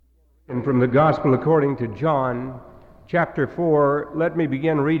And from the Gospel according to John, chapter 4, let me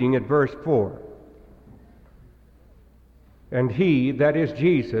begin reading at verse 4. And he, that is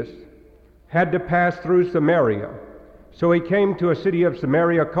Jesus, had to pass through Samaria. So he came to a city of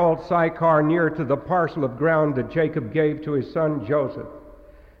Samaria called Sychar, near to the parcel of ground that Jacob gave to his son Joseph.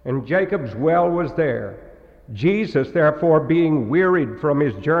 And Jacob's well was there. Jesus, therefore, being wearied from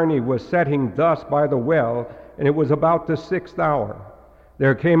his journey, was sitting thus by the well, and it was about the 6th hour.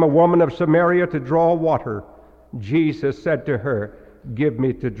 There came a woman of Samaria to draw water. Jesus said to her, "Give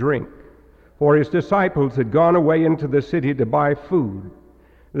me to drink." For his disciples had gone away into the city to buy food.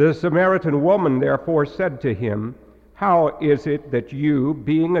 The Samaritan woman therefore said to him, "How is it that you,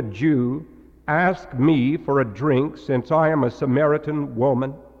 being a Jew, ask me for a drink, since I am a Samaritan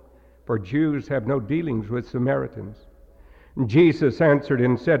woman?" For Jews have no dealings with Samaritans. Jesus answered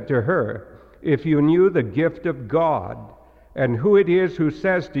and said to her, "If you knew the gift of God, and who it is who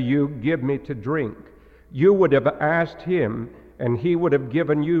says to you, 'Give me to drink,' you would have asked him, and he would have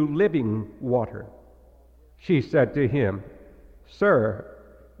given you living water." She said to him, "Sir,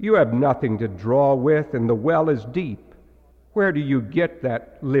 you have nothing to draw with, and the well is deep. Where do you get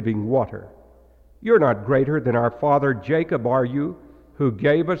that living water? You're not greater than our father Jacob, are you, who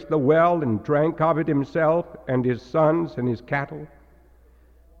gave us the well and drank of it himself, and his sons and his cattle?"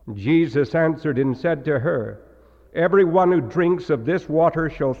 Jesus answered and said to her, "Everyone who drinks of this water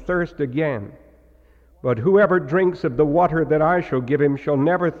shall thirst again. But whoever drinks of the water that I shall give him shall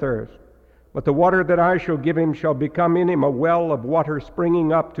never thirst. But the water that I shall give him shall become in him a well of water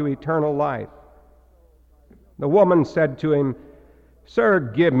springing up to eternal life." The woman said to him, "Sir,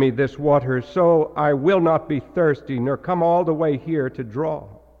 give me this water, so I will not be thirsty, nor come all the way here to draw."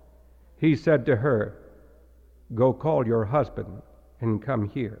 He said to her, "Go call your husband and come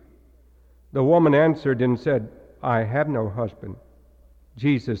here." The woman answered and said, "I have no husband."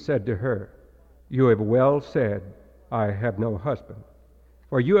 Jesus said to her, "You have well said, 'I have no husband.'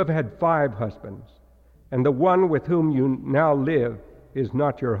 For you have had 5 husbands, and the one with whom you now live is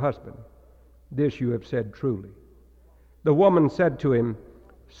not your husband. This you have said truly." The woman said to him,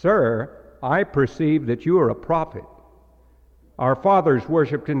 "Sir, I perceive that you are a prophet. Our fathers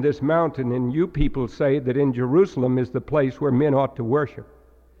worshipped in this mountain, and you people say that in Jerusalem is the place where men ought to worship."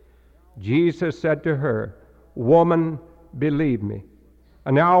 Jesus said to her, "Woman, believe me,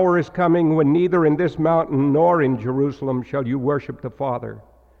 an hour is coming when neither in this mountain nor in Jerusalem shall you worship the Father.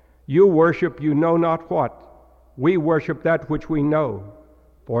 You worship you know not what. We worship that which we know,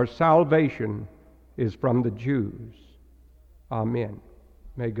 for salvation is from the Jews." Amen.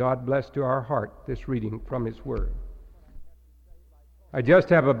 May God bless to our heart this reading from His Word. I just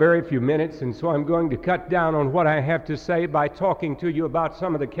have a very few minutes, and so I'm going to cut down on what I have to say by talking to you about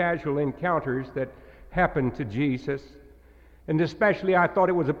some of the casual encounters that happened to Jesus. And especially I thought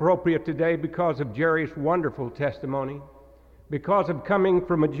it was appropriate today because of Jerry's wonderful testimony, because of coming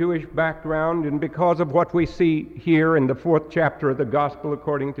from a Jewish background, and because of what we see here in the 4th chapter of the Gospel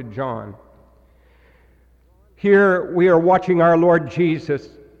according to John. Here we are watching our Lord Jesus.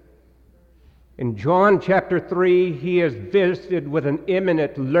 In John chapter 3, he is visited with an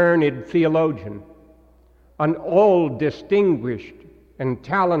eminent, learned theologian, an old, distinguished, and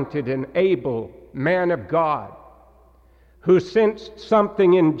talented and able man of God, who sensed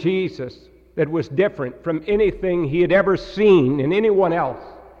something in Jesus that was different from anything he had ever seen in anyone else,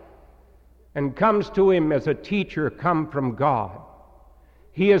 and comes to him as a teacher come from God.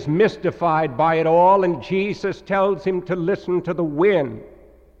 He is mystified by it all, and Jesus tells him to listen to the wind,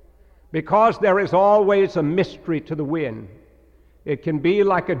 because there is always a mystery to the wind. It can be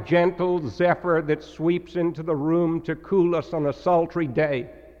like a gentle zephyr that sweeps into the room to cool us on a sultry day,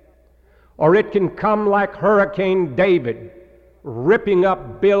 or it can come like Hurricane David, ripping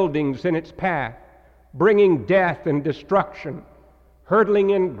up buildings in its path, bringing death and destruction,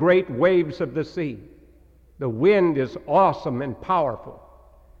 hurtling in great waves of the sea. The wind is awesome and powerful.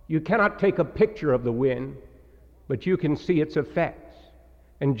 You cannot take a picture of the wind, but you can see its effects.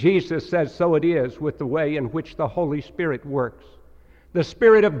 And Jesus says so it is with the way in which the Holy Spirit works. The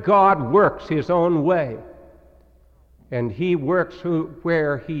Spirit of God works His own way, and He works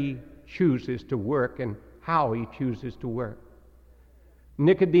where He chooses to work and how He chooses to work.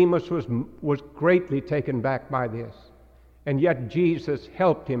 Nicodemus was greatly taken back by this, and yet Jesus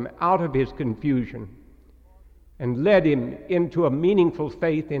helped him out of his confusion and led him into a meaningful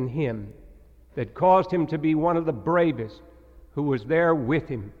faith in Him that caused him to be one of the bravest who was there with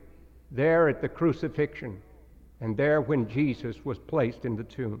Him, there at the crucifixion, and there when Jesus was placed in the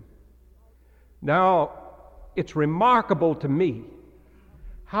tomb. Now, it's remarkable to me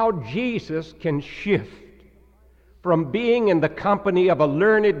how Jesus can shift from being in the company of a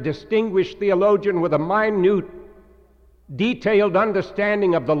learned, distinguished theologian with a minute, detailed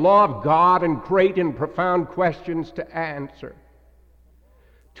understanding of the law of God and great and profound questions to answer,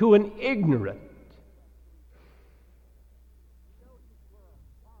 to an ignorant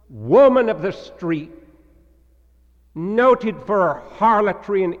woman of the street, noted for her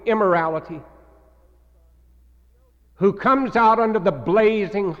harlotry and immorality, who comes out under the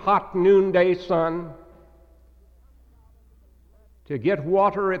blazing hot noonday sun to get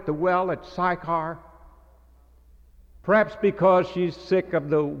water at the well at Sychar, perhaps because she's sick of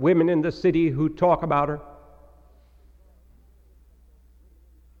the women in the city who talk about her.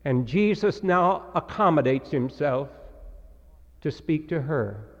 And Jesus now accommodates himself to speak to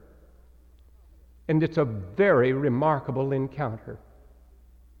her. And it's a very remarkable encounter.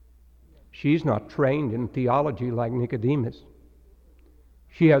 She's not trained in theology like Nicodemus.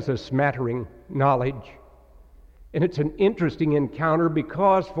 She has a smattering knowledge. And it's an interesting encounter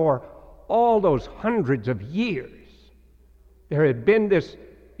because for all those hundreds of years, there had been this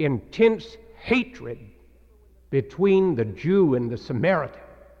intense hatred between the Jew and the Samaritan.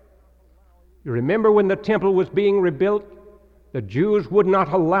 You remember when the temple was being rebuilt? The Jews would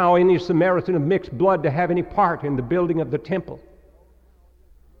not allow any Samaritan of mixed blood to have any part in the building of the temple.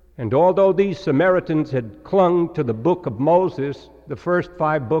 And although these Samaritans had clung to the book of Moses, the first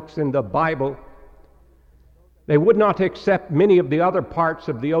 5 books in the Bible, they would not accept many of the other parts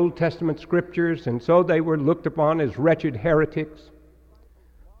of the Old Testament scriptures, and so they were looked upon as wretched heretics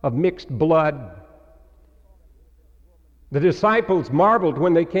of mixed blood. The disciples marveled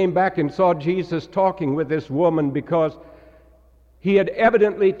when they came back and saw Jesus talking with this woman because he had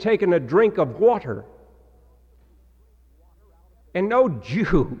evidently taken a drink of water. And no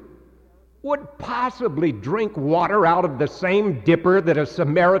Jew would possibly drink water out of the same dipper that a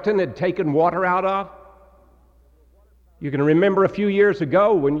Samaritan had taken water out of. You can remember a few years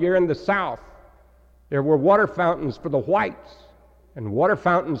ago when you're in the South, there were water fountains for the whites and water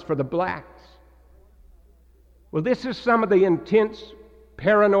fountains for the blacks. Well, this is some of the intense,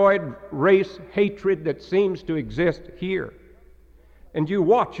 paranoid race hatred that seems to exist here. And you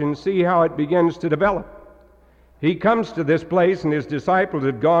watch and see how it begins to develop. He comes to this place, and his disciples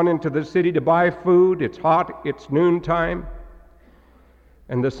have gone into the city to buy food. It's hot, it's noontime.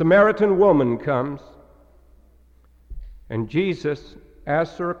 And the Samaritan woman comes, and Jesus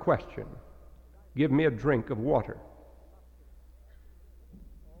asks her a question. Give me a drink of water.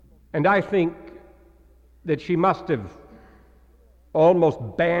 And I think that she must have almost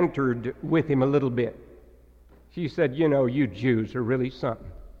bantered with him a little bit. She said, you know, you Jews are really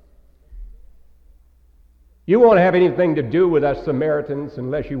something. You won't have anything to do with us Samaritans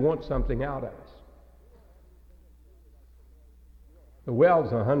unless you want something out of us. The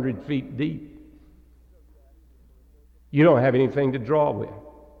well's 100 feet deep. You don't have anything to draw with.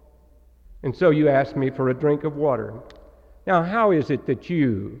 And so you ask me for a drink of water. Now, how is it that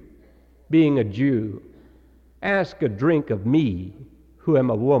you, being a Jew, ask a drink of me, who am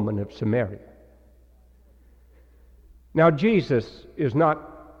a woman of Samaria? Now, Jesus is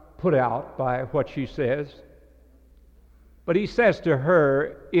not put out by what she says, but he says to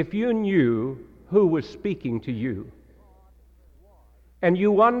her, if you knew who was speaking to you, and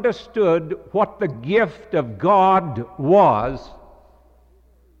you understood what the gift of God was,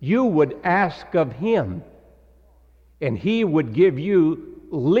 you would ask of him, and he would give you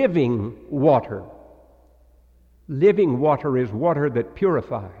living water. Living water is water that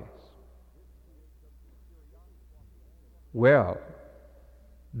purifies. Well,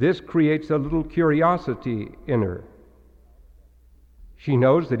 this creates a little curiosity in her. She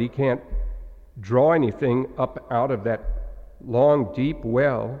knows that he can't draw anything up out of that long, deep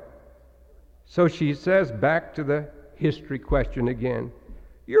well. So she says back to the history question again,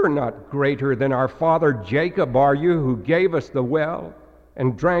 you're not greater than our father Jacob, are you, who gave us the well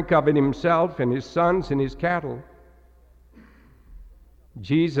and drank of it himself and his sons and his cattle?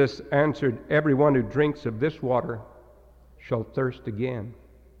 Jesus answered, everyone who drinks of this water shall thirst again.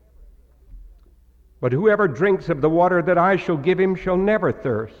 But whoever drinks of the water that I shall give him shall never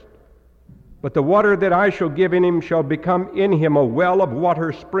thirst. But the water that I shall give in him shall become in him a well of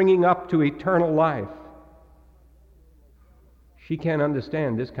water springing up to eternal life. She can't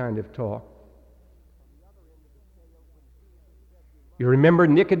understand this kind of talk. You remember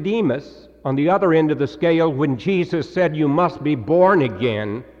Nicodemus on the other end of the scale when Jesus said you must be born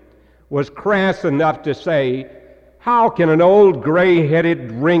again, was crass enough to say, how can an old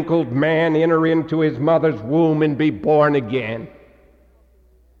gray-headed wrinkled man enter into his mother's womb and be born again?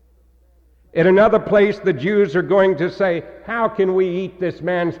 In another place, the Jews are going to say, how can we eat this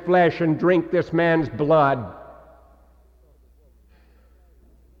man's flesh and drink this man's blood?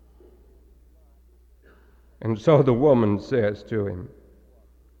 And so the woman says to him,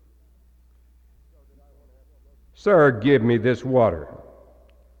 "Sir, give me this water,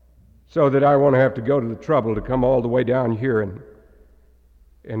 so that I won't have to go to the trouble to come all the way down here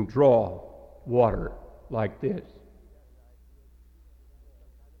and draw water like this."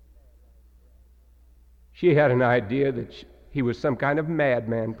 She had an idea that he was some kind of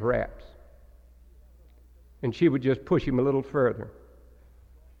madman, perhaps, and she would just push him a little further.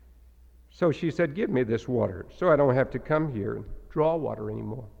 So she said, "Give me this water, so I don't have to come here and draw water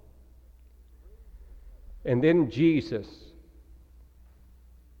anymore." And then Jesus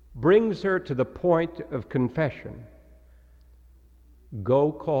brings her to the point of confession.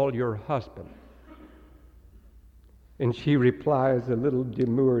 "Go call your husband." And she replies a little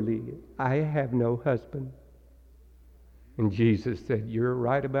demurely, "I have no husband." And Jesus said, "You're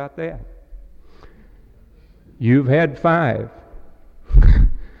right about that. You've had 5.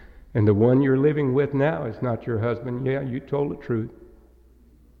 And the one you're living with now is not your husband." "Yeah, you told the truth."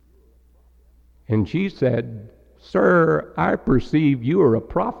 And she said, "Sir, I perceive you are a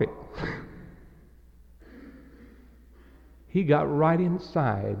prophet." He got right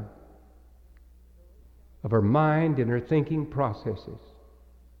inside of her mind and her thinking processes,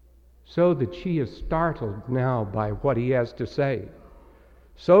 so that she is startled now by what he has to say.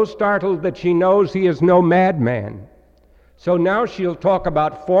 So startled that she knows he is no madman. So now she'll talk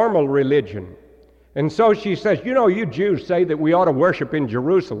about formal religion. And so she says, "You know, you Jews say that we ought to worship in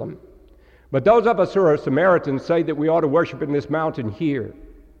Jerusalem. But those of us who are Samaritans say that we ought to worship in this mountain here."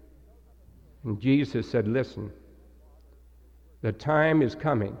 And Jesus said, "Listen, the time is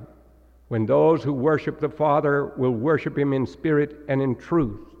coming when those who worship the Father will worship him in spirit and in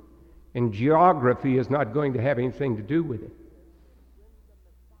truth. And geography is not going to have anything to do with it."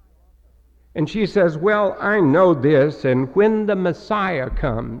 And she says, "Well, I know this, and when the Messiah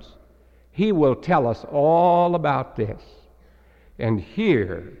comes, he will tell us all about this." And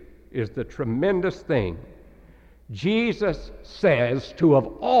here is the tremendous thing. Jesus says to, of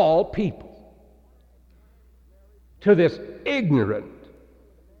all people, to this ignorant,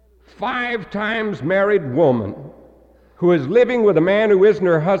 5 times married woman who is living with a man who isn't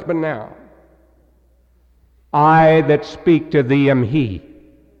her husband now, "I that speak to thee am he."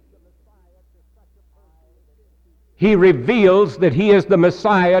 He reveals that he is the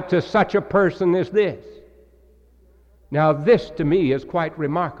Messiah to such a person as this. Now this to me is quite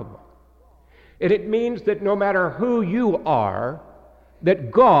remarkable. And it means that no matter who you are,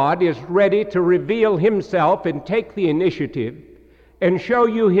 that God is ready to reveal himself and take the initiative and show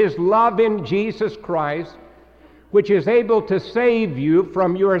you his love in Jesus Christ, which is able to save you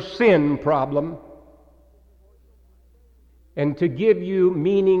from your sin problem and to give you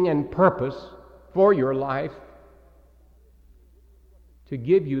meaning and purpose for your life, to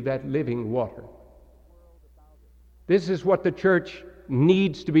give you that living water. This is what the church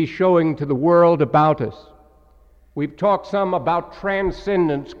needs to be showing to the world about us. We've talked some about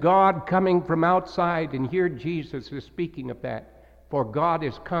transcendence, God coming from outside, and here Jesus is speaking of that, for God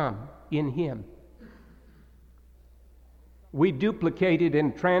is come in him. We duplicate it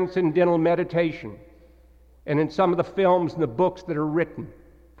in transcendental meditation and in some of the films and the books that are written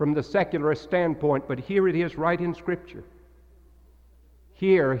from the secularist standpoint, but here it is right in Scripture.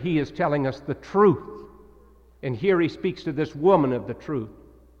 Here he is telling us the truth, and here he speaks to this woman of the truth.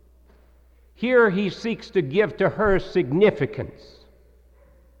 Here he seeks to give to her significance.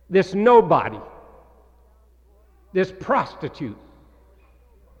 This nobody, this prostitute,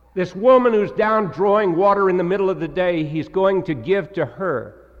 this woman who's down drawing water in the middle of the day, he's going to give to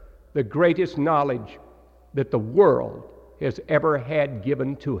her the greatest knowledge that the world has ever had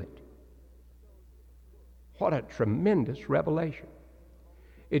given to it. What a tremendous revelation.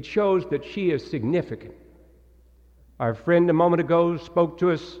 It shows that she is significant. Our friend a moment ago spoke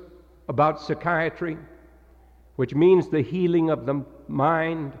to us about psychiatry, which means the healing of the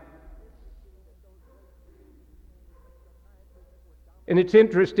mind. And it's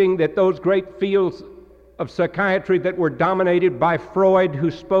interesting that those great fields of psychiatry that were dominated by Freud,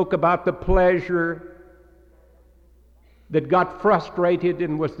 who spoke about the pleasure that got frustrated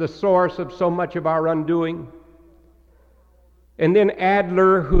and was the source of so much of our undoing. And then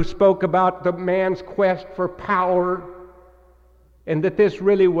Adler, who spoke about the man's quest for power, and that this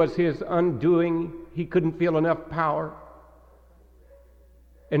really was his undoing. He couldn't feel enough power.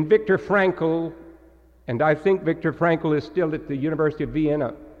 And Viktor Frankl, and I think Viktor Frankl is still at the University of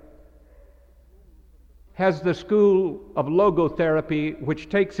Vienna, has the school of logotherapy, which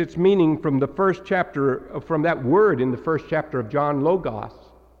takes its meaning from the first chapter, from that word in the first chapter of John, logos,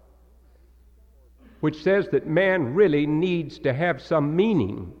 which says that man really needs to have some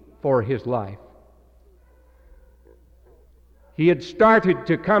meaning for his life. He had started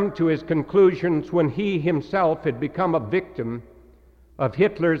to come to his conclusions when he himself had become a victim of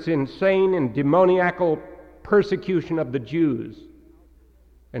Hitler's insane and demoniacal persecution of the Jews,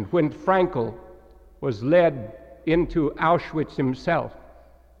 and when Frankl was led into Auschwitz himself,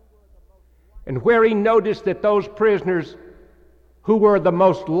 and where he noticed that those prisoners who were the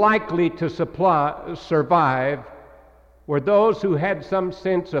most likely to survive were those who had some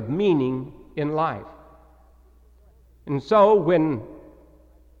sense of meaning in life. And so when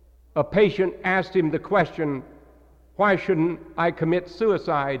a patient asked him the question, "Why shouldn't I commit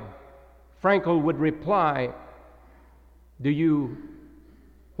suicide?" Frankl would reply,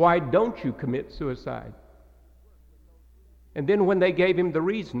 "Why don't you commit suicide?" And then when they gave him the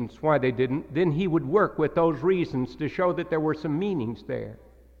reasons why they didn't, then he would work with those reasons to show that there were some meanings there.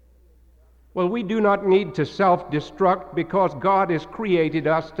 Well, we do not need to self-destruct because God has created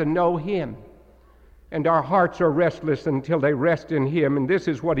us to know Him. And our hearts are restless until they rest in Him. And this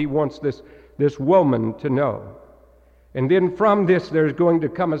is what He wants this woman to know. And then from this there's going to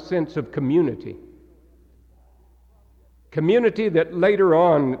come a sense of community. Community that later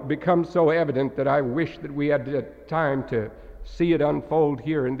on becomes so evident that I wish that we had the time to see it unfold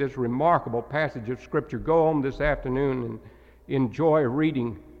here in this remarkable passage of Scripture. Go home this afternoon and enjoy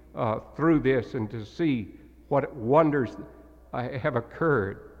reading through this and to see what wonders have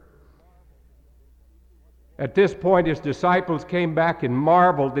occurred. At this point, his disciples came back and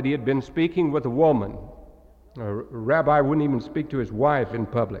marveled that he had been speaking with a woman. A rabbi wouldn't even speak to his wife in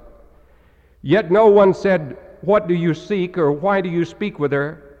public. Yet no one said, "What do you seek?" or "Why do you speak with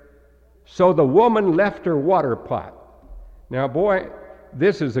her?" So the woman left her water pot. Now, boy,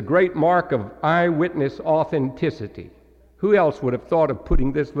 this is a great mark of eyewitness authenticity. Who else would have thought of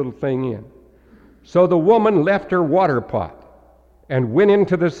putting this little thing in? So the woman left her water pot and went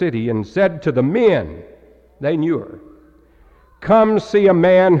into the city and said to the men, they knew her, "Come see a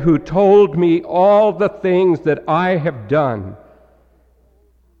man who told me all the things that I have done.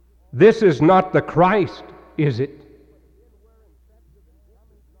 This is not the Christ, is it?"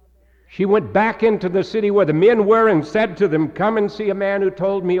 She went back into the city where the men were and said to them, "Come and see a man who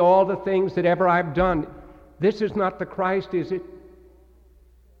told me all the things that ever I've done. This is not the Christ, is it?"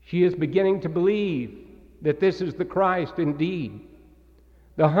 She is beginning to believe that this is the Christ indeed.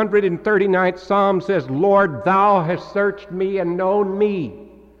 The 139th Psalm says, "Lord, thou hast searched me and known me.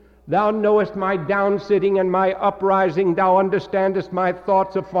 Thou knowest my downsitting and my uprising. Thou understandest my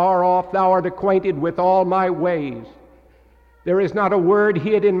thoughts afar off. Thou art acquainted with all my ways. There is not a word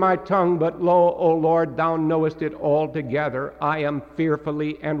hid in my tongue, but lo, O Lord, thou knowest it altogether. I am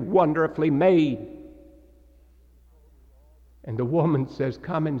fearfully and wonderfully made." And the woman says,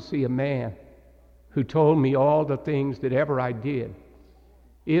 "Come and see a man who told me all the things that ever I did.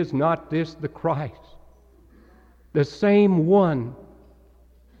 Is not this the Christ?" The same one,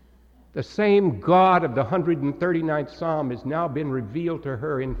 the same God of the 139th Psalm has now been revealed to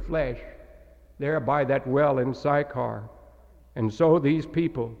her in flesh, there by that well in Sychar. And so these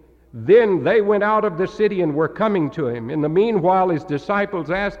people, then they went out of the city and were coming to him. In the meanwhile, his disciples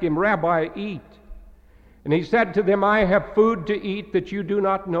asked him, "Rabbi, eat." And he said to them, "I have food to eat that you do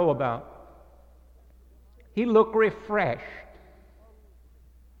not know about." He looked refreshed.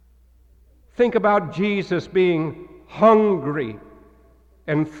 Think about Jesus being hungry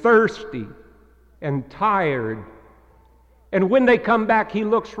and thirsty and tired. And when they come back, he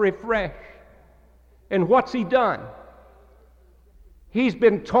looks refreshed. And what's he done? He's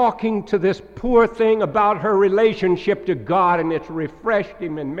been talking to this poor thing about her relationship to God, and it's refreshed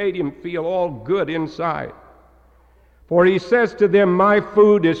him and made him feel all good inside. For he says to them, "My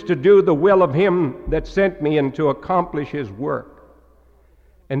food is to do the will of him that sent me and to accomplish his work."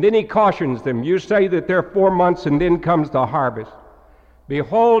 And then he cautions them, "You say that there are 4 months and then comes the harvest.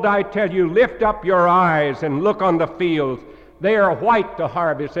 Behold, I tell you, lift up your eyes and look on the fields. They are white to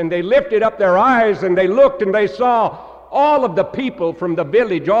harvest." And they lifted up their eyes and they looked and they saw all of the people from the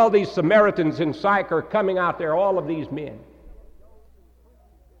village, all these Samaritans in Sychar coming out there, all of these men.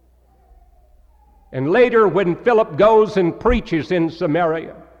 And later when Philip goes and preaches in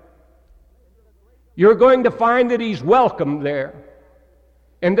Samaria, you're going to find that he's welcome there,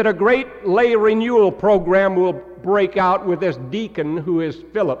 and that a great lay renewal program will break out with this deacon who is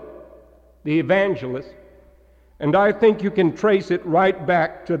Philip, the evangelist. And I think you can trace it right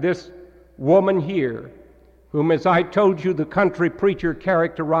back to this woman here, whom, as I told you, the country preacher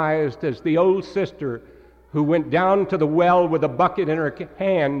characterized as the old sister who went down to the well with a bucket in her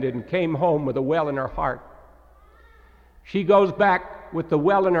hand and came home with a well in her heart. She goes back with the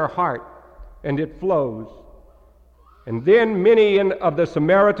well in her heart, and it flows. And then many of the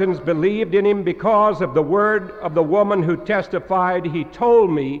Samaritans believed in him because of the word of the woman who testified, "He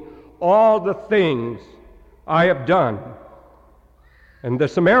told me all the things I have done." And the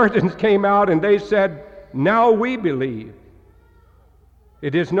Samaritans came out and they said, "Now we believe.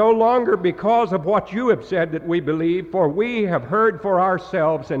 It is no longer because of what you have said that we believe, for we have heard for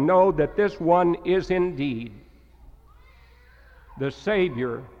ourselves and know that this one is indeed the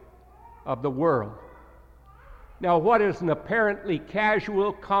Savior of the world." Now, what is an apparently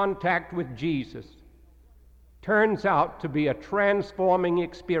casual contact with Jesus turns out to be a transforming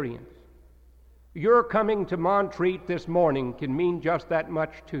experience. Your coming to Montreat this morning can mean just that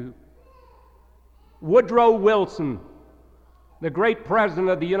much too. Woodrow Wilson, the great president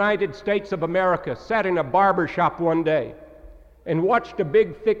of the United States of America, sat in a barber shop one day and watched a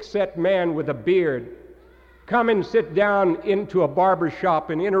big, thick-set man with a beard come and sit down into a barber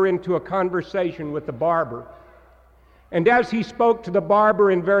shop and enter into a conversation with the barber. And as he spoke to the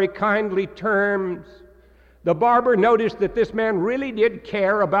barber in very kindly terms, the barber noticed that this man really did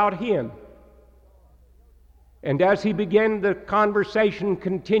care about him. And as he began, the conversation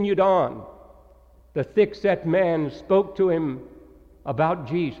continued on. The thick-set man spoke to him about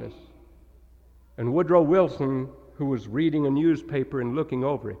Jesus. And Woodrow Wilson, who was reading a newspaper and looking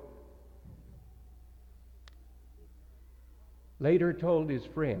over it, later told his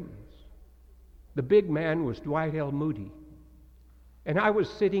friends, the big man was Dwight L. Moody. And I was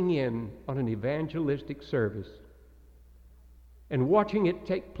sitting in on an evangelistic service and watching it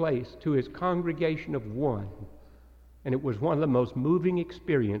take place to his congregation of one. And it was one of the most moving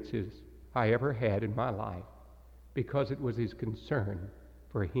experiences I ever had in my life, because it was his concern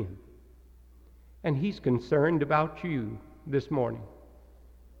for him. And he's concerned about you this morning,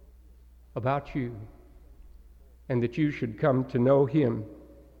 about you, and that you should come to know him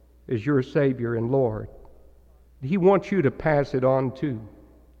as your Savior and Lord. He wants you to pass it on too.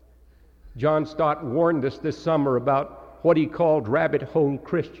 John Stott warned us this summer about what he called rabbit hole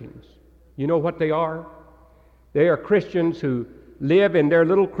Christians. You know what they are? They are Christians who live in their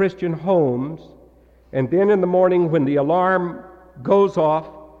little Christian homes, and then in the morning when the alarm goes off,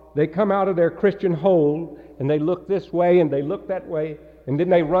 they come out of their Christian hole and they look this way and they look that way, and then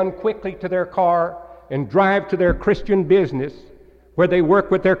they run quickly to their car and drive to their Christian business where they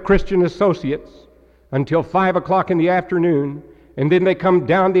work with their Christian associates until 5 o'clock in the afternoon, and then they come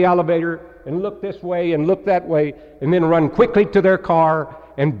down the elevator and look this way and look that way, and then run quickly to their car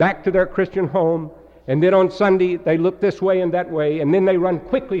and back to their Christian home, and then on Sunday they look this way and that way, and then they run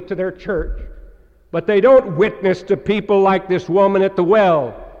quickly to their church. But they don't witness to people like this woman at the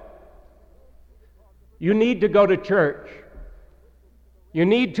well. You need to go to church. You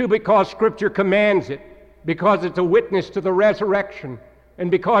need to because Scripture commands it, because it's a witness to the resurrection,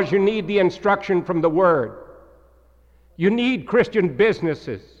 and because you need the instruction from the Word. You need Christian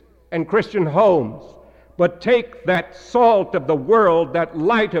businesses and Christian homes, but take that salt of the world, that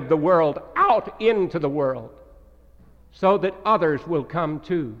light of the world, out into the world so that others will come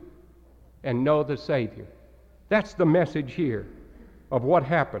too and know the Savior. That's the message here of what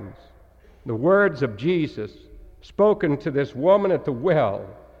happens. The words of Jesus spoken to this woman at the well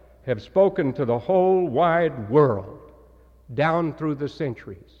have spoken to the whole wide world down through the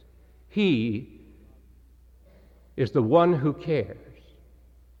centuries. He is the one who cares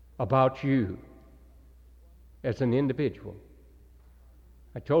about you as an individual.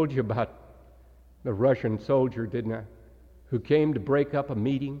 I told you about the Russian soldier, didn't I, who came to break up a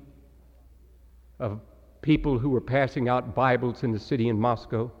meeting of people who were passing out Bibles in the city in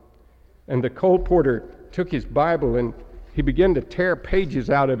Moscow. And the colporteur took his Bible and he began to tear pages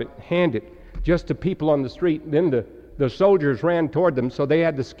out of it, hand it just to people on the street. Then the soldiers ran toward them, so they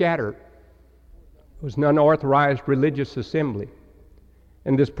had to scatter. It was an unauthorized religious assembly.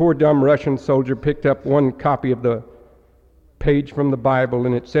 And this poor dumb Russian soldier picked up one copy of the page from the Bible,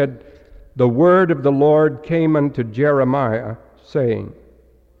 and it said, "The word of the Lord came unto Jeremiah, saying."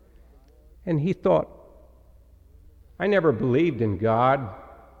 And he thought, I never believed in God.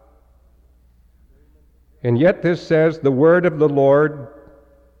 And yet this says, the word of the Lord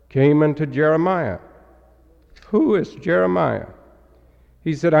came unto Jeremiah. Who is Jeremiah?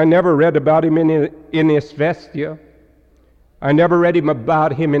 He said, I never read about him in Izvestia. I never read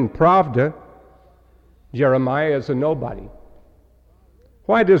about him in Pravda. Jeremiah is a nobody.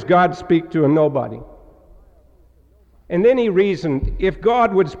 Why does God speak to a nobody? And then he reasoned, if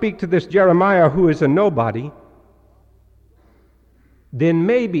God would speak to this Jeremiah who is a nobody, then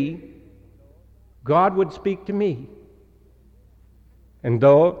maybe God would speak to me. And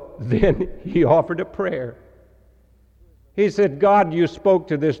then he offered a prayer. He said, God, you spoke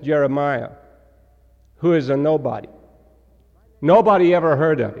to this Jeremiah, who is a nobody. Nobody ever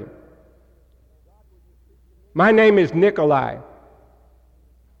heard of him. My name is Nikolai.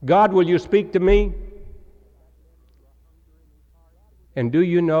 God, will you speak to me? And do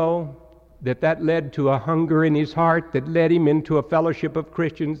you know that that led to a hunger in his heart, that led him into a fellowship of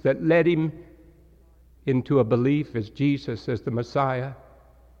Christians, that led him into a belief as Jesus as the Messiah,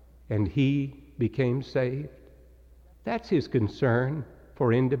 and he became saved? That's his concern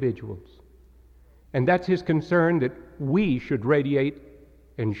for individuals. And that's his concern that we should radiate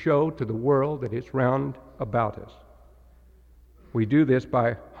and show to the world that is round about us. We do this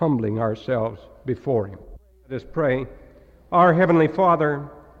by humbling ourselves before him. Let us pray. Our Heavenly Father,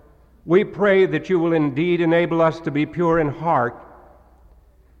 we pray that you will indeed enable us to be pure in heart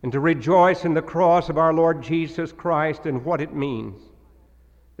and to rejoice in the cross of our Lord Jesus Christ and what it means,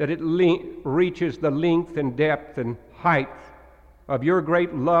 that it reaches the length and depth and height of your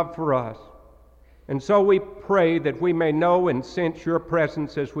great love for us. And so we pray that we may know and sense your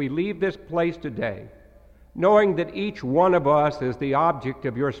presence as we leave this place today, knowing that each one of us is the object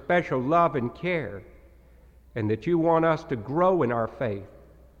of your special love and care, and that you want us to grow in our faith,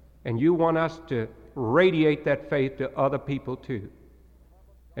 and you want us to radiate that faith to other people too.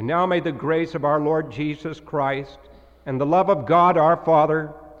 And now may the grace of our Lord Jesus Christ and the love of God our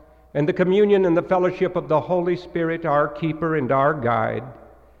Father and the communion and the fellowship of the Holy Spirit, our keeper and our guide,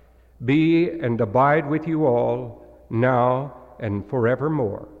 be and abide with you all now and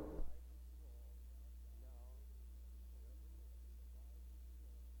forevermore.